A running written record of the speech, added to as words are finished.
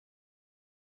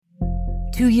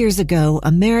2 years ago,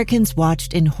 Americans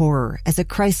watched in horror as a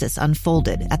crisis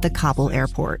unfolded at the Kabul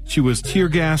airport. She was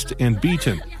tear-gassed and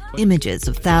beaten. Images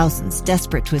of thousands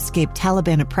desperate to escape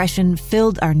Taliban oppression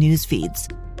filled our news feeds.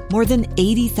 More than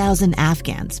 80,000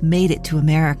 Afghans made it to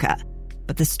America.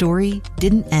 But the story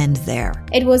didn't end there.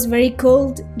 It was very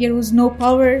cold. There was no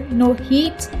power, no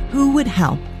heat. Who would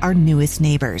help our newest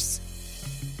neighbors?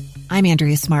 I'm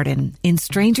Andrea Smartin. In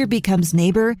Stranger Becomes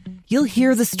Neighbor, you'll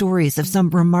hear the stories of some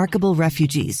remarkable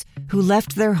refugees who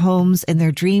left their homes and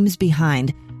their dreams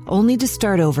behind, only to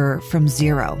start over from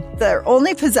zero. Their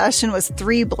only possession was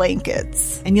 3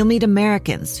 blankets. And you'll meet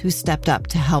Americans who stepped up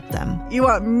to help them. You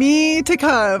want me to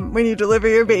come when you deliver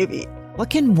your baby. What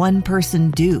can one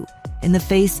person do in the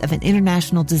face of an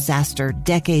international disaster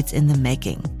decades in the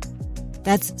making?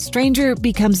 That's Stranger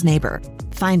Becomes Neighbor.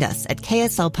 Find us at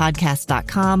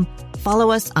kslpodcast.com.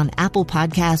 Follow us on Apple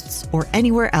Podcasts or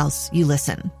anywhere else you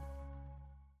listen.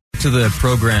 To the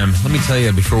program, let me tell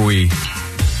you before we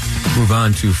move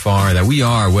on too far that we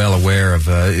are well aware of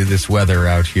this weather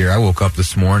out here. I woke up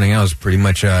this morning. I was pretty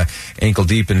much ankle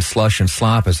deep in slush and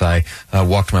slop as I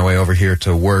walked my way over here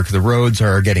to work. The roads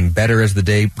are getting better as the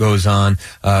day goes on,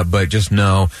 but just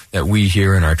know that we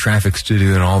here in our traffic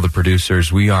studio and all the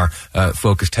producers, we are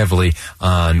focused heavily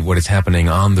on what is happening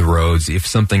on the roads. If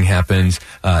something happens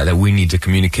that we need to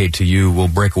communicate to you, we'll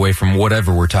break away from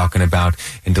whatever we're talking about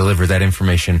and deliver that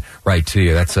information right to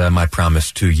you. That's my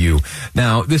promise to you.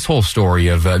 Now, this whole story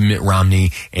of Mitt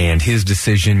Romney and his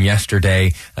decision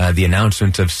yesterday, the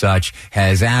announcement of such,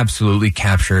 has absolutely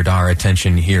captured our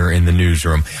attention here in the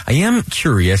newsroom. I am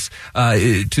curious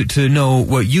to know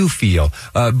what you feel,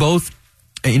 both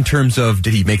in terms of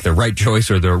did he make the right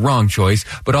choice or the wrong choice,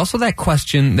 but also that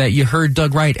question that you heard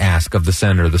Doug Wright ask of the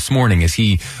senator this morning as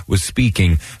he was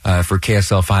speaking for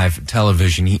KSL 5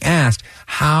 television. He asked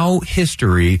how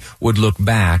history would look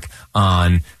back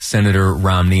on Senator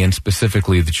Romney and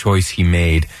specifically the choice he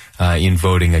made in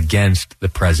voting against the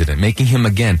president, making him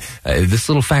again. This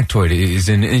little factoid is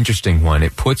an interesting one.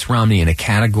 It puts Romney in a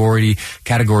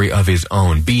category of his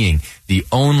own, being the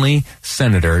only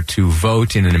senator to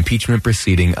vote in an impeachment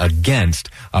proceeding against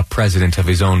a president of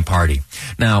his own party.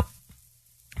 Now,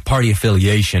 party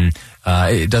affiliation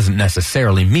it doesn't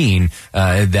necessarily mean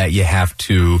that you have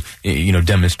to,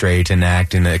 demonstrate and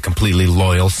act in a completely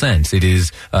loyal sense. It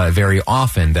is very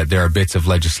often that there are bits of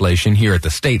legislation here at the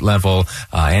state level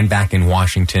and back in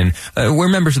Washington where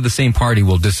members of the same party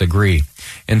will disagree.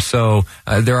 And so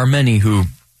there are many who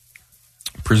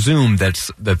presume that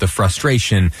the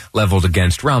frustration leveled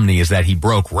against Romney is that he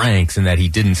broke ranks and that he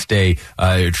didn't stay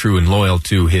true and loyal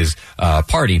to his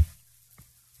party.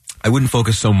 I wouldn't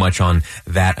focus so much on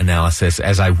that analysis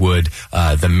as I would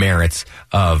the merits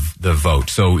of the vote.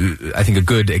 So I think a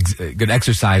good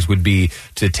exercise would be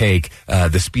to take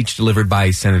the speech delivered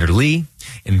by Senator Lee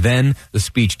and then the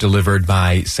speech delivered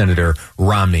by Senator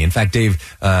Romney. In fact, Dave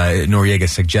Noriega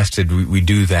suggested we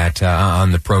do that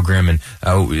on the program. And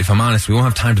if I'm honest, we won't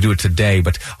have time to do it today,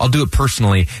 but I'll do it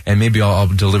personally, and maybe I'll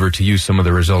deliver to you some of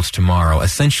the results tomorrow.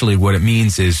 Essentially, what it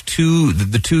means is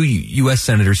the two U.S.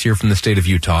 senators here from the state of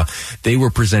Utah, they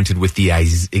were presented with the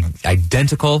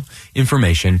identical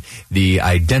information, the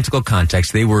identical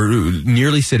context. They were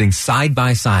nearly sitting side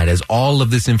by side as all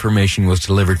of this information was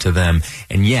delivered to them.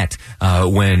 And yet,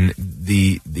 when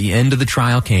the end of the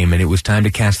trial came and it was time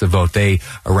to cast the vote, they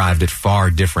arrived at far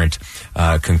different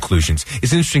conclusions.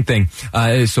 It's an interesting thing.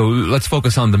 So let's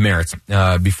focus on the merits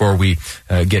before we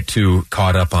get too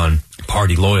caught up on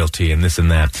party loyalty and this and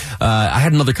that. I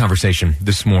had another conversation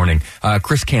this morning.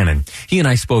 Chris Cannon, he and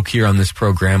I spoke here on this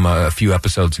program a few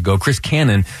episodes ago. Chris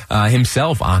Cannon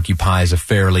himself occupies a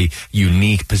fairly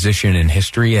unique position in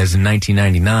history, as in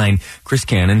 1999, Chris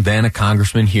Cannon, then a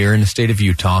congressman here in the state of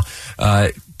Utah,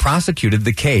 prosecuted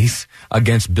the case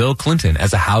against Bill Clinton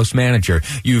as a House manager.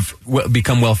 You've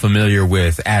become well familiar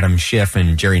with Adam Schiff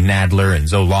and Jerry Nadler and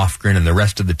Zoe Lofgren and the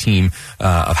rest of the team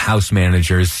of House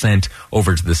managers sent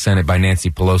over to the Senate by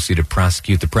Nancy Pelosi to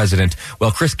prosecute the president.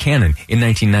 Well, Chris Cannon in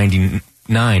 1999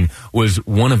 was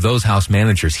one of those House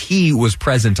managers. He was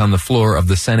present on the floor of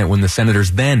the Senate when the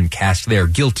senators then cast their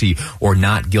guilty or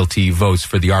not guilty votes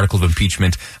for the article of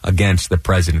impeachment against the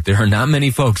president. There are not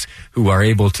many folks who are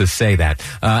able to say that.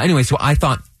 Anyway, so I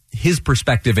thought his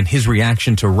perspective and his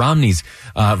reaction to Romney's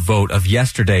vote of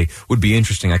yesterday would be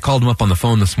interesting. I called him up on the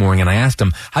phone this morning and I asked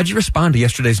him, how'd you respond to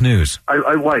yesterday's news?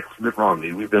 I like Mitt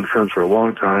Romney. We've been friends for a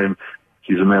long time.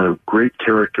 He's a man of great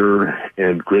character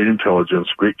and great intelligence,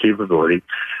 great capability.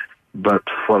 But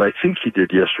what I think he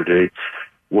did yesterday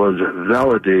was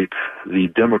validate the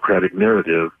Democratic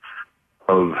narrative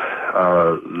of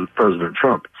President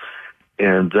Trump.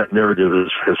 And that narrative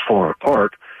has fallen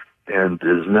apart and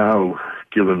is now,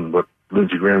 given what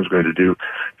Lindsey Graham's going to do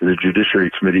in the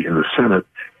Judiciary Committee in the Senate,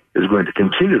 is going to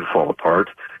continue to fall apart.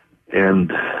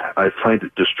 And I find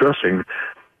it distressing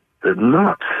that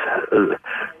not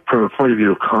from a point of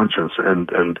view of conscience, and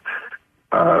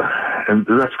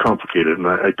that's complicated. And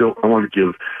I want to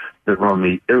give Mitt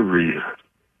Romney every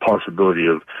possibility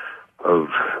of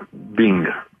being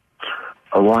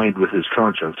aligned with his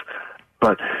conscience,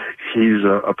 but he's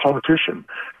a politician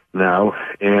now,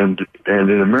 and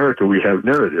in America we have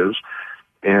narratives,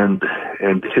 and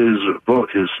his vote,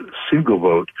 his single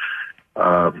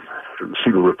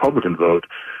Republican vote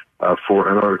for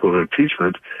an article of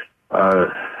impeachment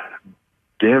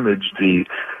damaged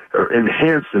or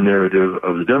enhanced the narrative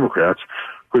of the Democrats,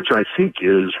 which I think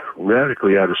is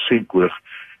radically out of sync with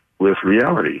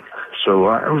reality. So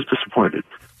I was disappointed.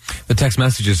 The text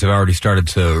messages have already started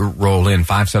to roll in.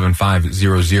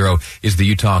 57500 is the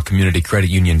Utah Community Credit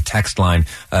Union text line.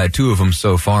 Two of them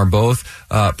so far, both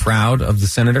proud of the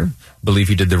senator, believe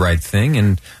he did the right thing,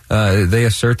 and they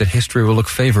assert that history will look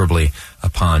favorably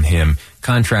upon him.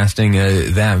 Contrasting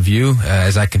that view,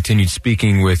 as I continued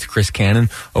speaking with Chris Cannon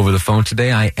over the phone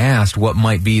today, I asked what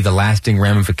might be the lasting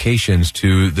ramifications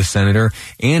to the senator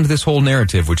and this whole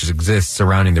narrative which exists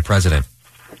surrounding the president.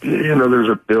 You know, there's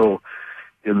a bill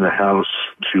in the House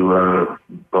to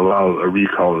allow a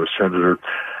recall of a senator.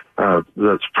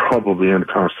 That's probably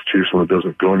unconstitutional. It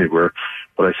doesn't go anywhere,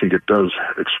 but I think it does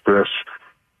express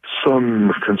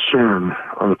some concern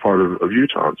on the part of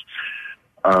Utahns.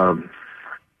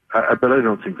 But I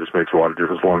don't think this makes a lot of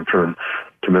difference long-term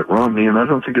to Mitt Romney, and I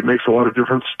don't think it makes a lot of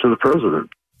difference to the president.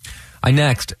 I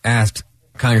next asked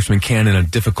Congressman Cannon a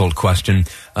difficult question,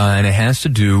 and it has to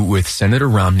do with Senator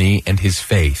Romney and his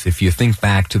faith. If you think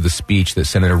back to the speech that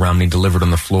Senator Romney delivered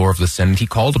on the floor of the Senate, he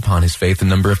called upon his faith a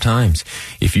number of times.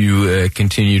 If you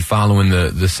continued following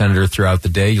the senator throughout the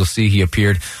day, you'll see he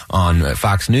appeared on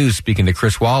Fox News speaking to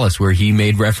Chris Wallace, where he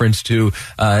made reference to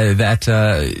that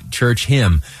church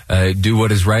hymn, do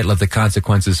what is right, let the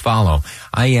consequences follow.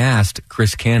 I asked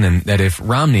Chris Cannon that if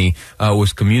Romney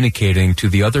was communicating to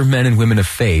the other men and women of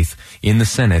faith in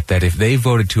the Senate that if they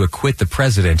voted to acquit the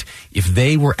president, if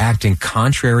they were acting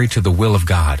contrary to the will of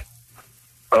God.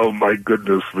 Oh, my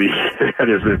goodness, Lee. That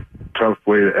is a tough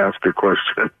way to ask a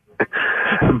question.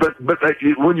 but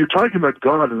when you're talking about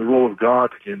God and the role of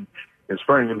God in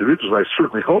inspiring individuals, I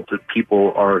certainly hope that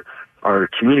people are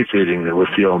communicating with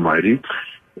the Almighty,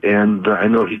 and I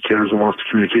know He cares and wants to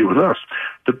communicate with us.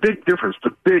 The big difference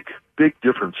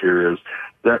here is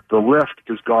that the left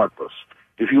is godless.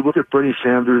 If you look at Bernie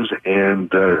Sanders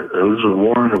and Elizabeth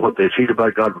Warren and what they think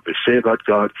about God, what they say about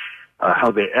God,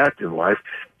 how they act in life,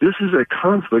 this is a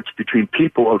conflict between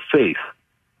people of faith,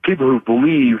 people who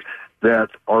believe that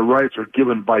our rights are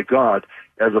given by God,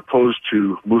 as opposed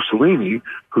to Mussolini,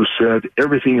 who said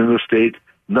everything in the state,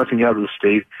 nothing out of the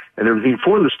state, and everything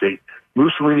for the state.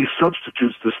 Mussolini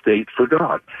substitutes the state for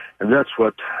God. And that's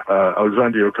what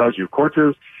Alexandria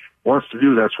Ocasio-Cortez wants to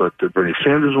do. That's what Bernie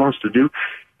Sanders wants to do.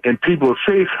 And people of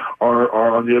faith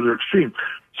are on the other extreme.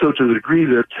 So to the degree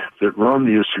that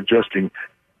Romney is suggesting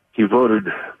he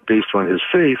voted based on his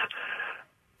faith,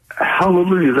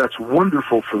 hallelujah, that's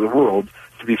wonderful for the world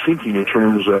to be thinking in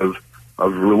terms of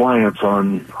reliance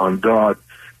on God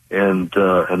and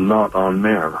not on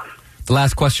man. The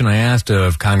last question I asked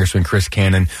of Congressman Chris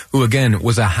Cannon, who again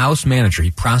was a House manager,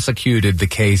 he prosecuted the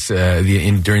case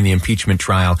during the impeachment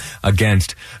trial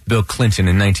against Bill Clinton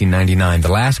in 1999.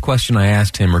 The last question I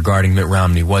asked him regarding Mitt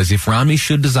Romney was, if Romney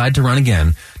should decide to run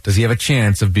again, does he have a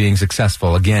chance of being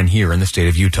successful again here in the state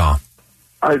of Utah?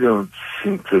 I don't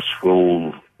think this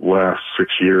will last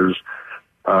 6 years.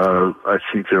 I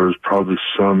think there was probably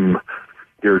some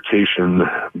irritation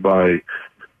by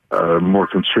more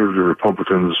conservative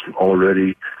Republicans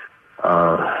already,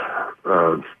 but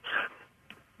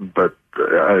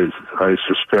I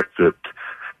suspect that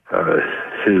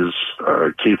his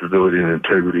capability and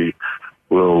integrity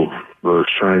will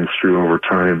shine through over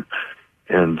time,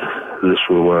 and this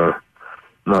will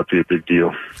not be a big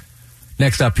deal.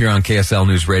 Next up here on KSL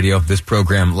News Radio, this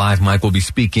program, Live Mike, will be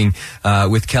speaking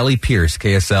with Kelly Pierce,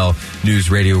 KSL News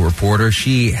Radio reporter.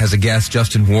 She has a guest,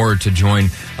 Justin Ward, to join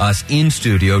us in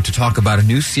studio to talk about a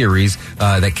new series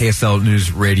that KSL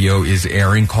News Radio is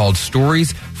airing called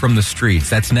Stories from the Streets.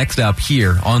 That's next up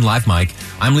here on Live Mike.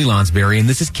 I'm Lee Lonsberry, and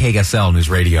this is KSL News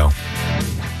Radio.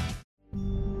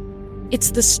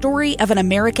 It's the story of an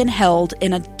American held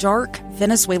in a dark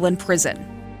Venezuelan prison.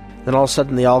 Then all of a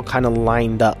sudden, they all kind of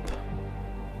lined up.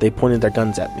 They pointed their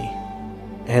guns at me.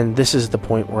 And this is the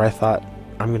point where I thought,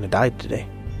 I'm going to die today.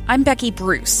 I'm Becky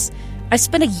Bruce. I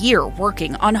spent a year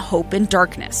working on Hope in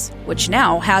Darkness, which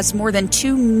now has more than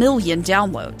 2 million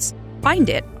downloads. Find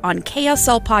it on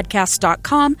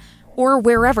kslpodcast.com or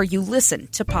wherever you listen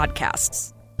to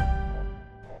podcasts.